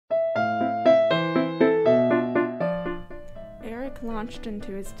launched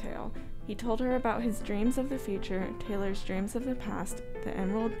into his tale. He told her about his dreams of the future, Taylor's dreams of the past, the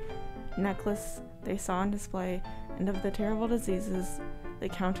emerald necklace they saw on display, and of the terrible diseases the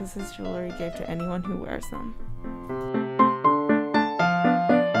Countess's jewelry gave to anyone who wears them.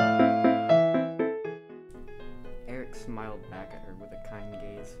 Eric smiled back at her with a kind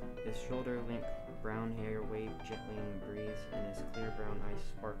gaze. His shoulder-length brown hair waved gently in the breeze, and his clear brown eyes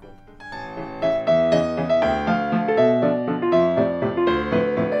sparkled.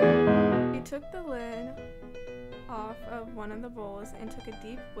 She took the lid off of one of the bowls and took a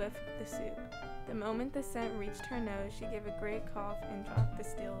deep whiff of the soup. The moment the scent reached her nose, she gave a great cough and dropped the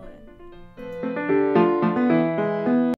steel lid.